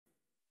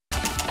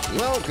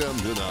Welcome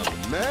to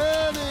the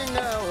Manning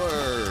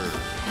Hour,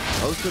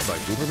 hosted by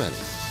Cooper Manning.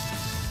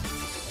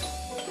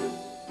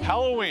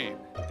 Halloween.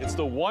 It's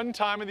the one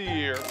time of the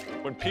year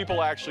when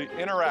people actually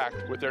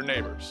interact with their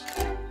neighbors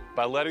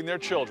by letting their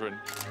children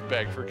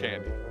beg for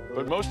candy.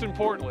 But most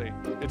importantly,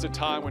 it's a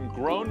time when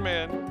grown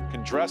men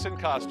can dress in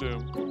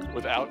costume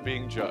without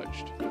being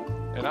judged.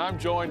 And I'm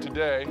joined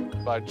today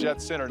by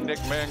Jet Center Nick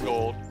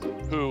Mangold,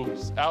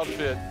 whose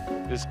outfit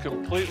is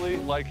completely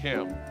like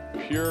him.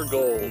 Pure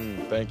gold.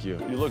 Thank you.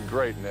 You look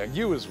great, Nick.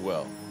 You as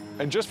well.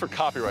 And just for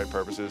copyright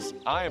purposes,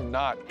 I am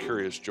not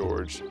Curious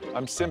George.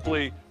 I'm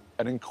simply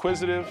an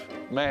inquisitive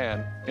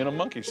man in a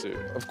monkey suit.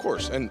 Of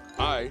course, and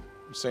I,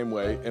 same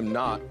way, am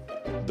not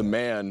the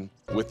man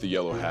with the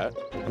yellow hat.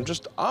 I'm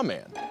just a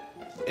man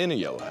in a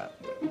yellow hat.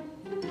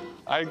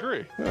 I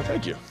agree. Yeah,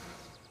 thank you.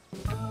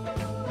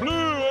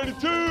 Blue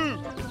 82,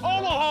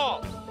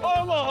 Omaha,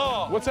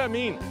 Omaha. What's that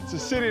mean? It's a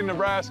city in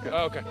Nebraska.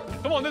 Oh, okay.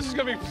 Come on, this is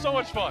gonna be so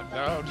much fun.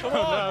 No, Come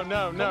on.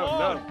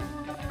 no.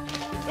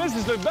 This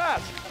is the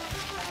best.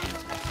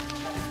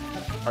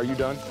 Are you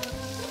done?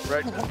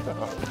 Right?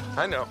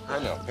 I know.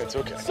 It's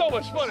okay. So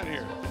much fun in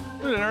here.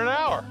 We've been in here an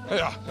hour.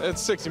 Yeah,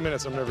 it's 60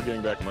 minutes I'm never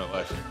getting back in my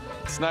life.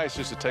 It's nice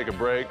just to take a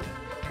break,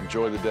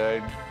 enjoy the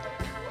day.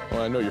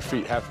 Well, I know your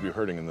feet have to be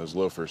hurting in those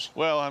loafers.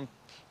 Well, I'm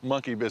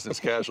monkey business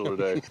casual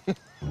today.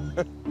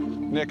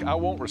 Nick, I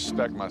won't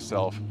respect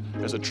myself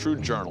as a true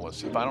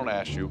journalist if I don't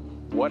ask you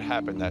what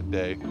happened that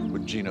day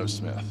with Geno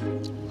Smith.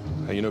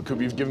 Hey, you know, Coop,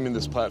 you've given me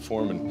this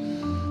platform,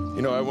 and,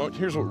 you know,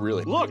 here's what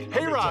really... Look,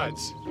 hay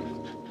rides.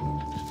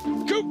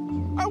 Coop,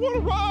 I want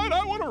to ride,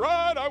 I want to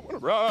ride, I want to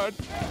ride.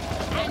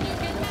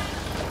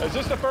 Is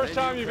this the first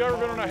time you've ever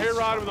been on a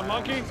hayride with a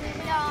monkey?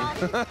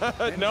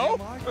 No?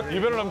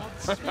 You've been on a...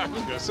 I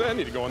was gonna say, I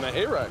need to go on that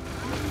hayride.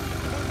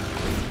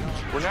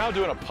 We're now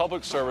doing a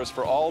public service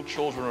for all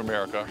children in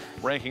America,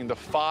 ranking the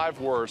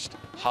 5 worst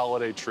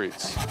holiday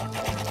treats.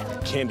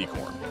 Candy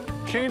corn.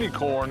 Candy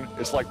corn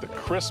is like the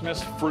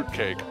Christmas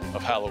fruitcake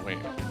of Halloween.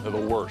 They're the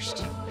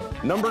worst.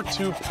 Number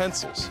 2,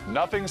 pencils.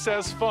 Nothing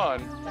says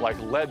fun like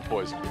lead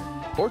poisoning.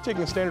 Or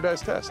taking a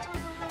standardized test.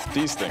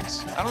 These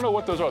things. I don't know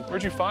what those are.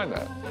 Where'd you find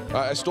that?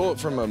 I stole it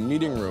from a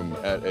meeting room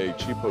at a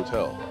cheap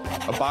hotel.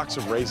 A box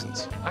of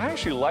raisins. I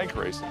actually like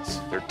raisins.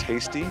 They're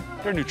tasty,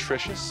 they're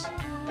nutritious,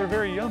 they're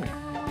very yummy.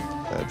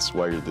 That's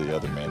why you're the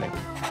other Manning.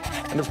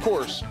 And of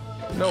course,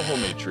 no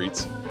homemade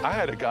treats. I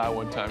had a guy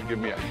one time give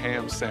me a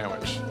ham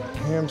sandwich.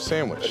 Ham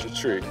sandwich. That's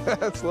a treat.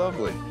 That's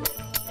lovely.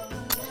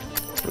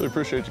 Really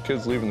appreciate the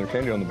kids leaving their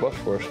candy on the bus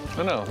for us.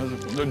 I know,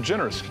 they're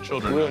generous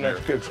children. Really nice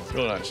kids.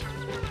 Real nice.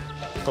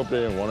 Hope they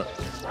didn't want it.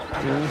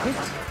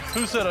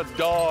 Who said a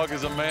dog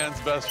is a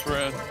man's best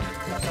friend?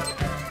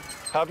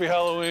 Happy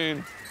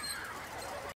Halloween.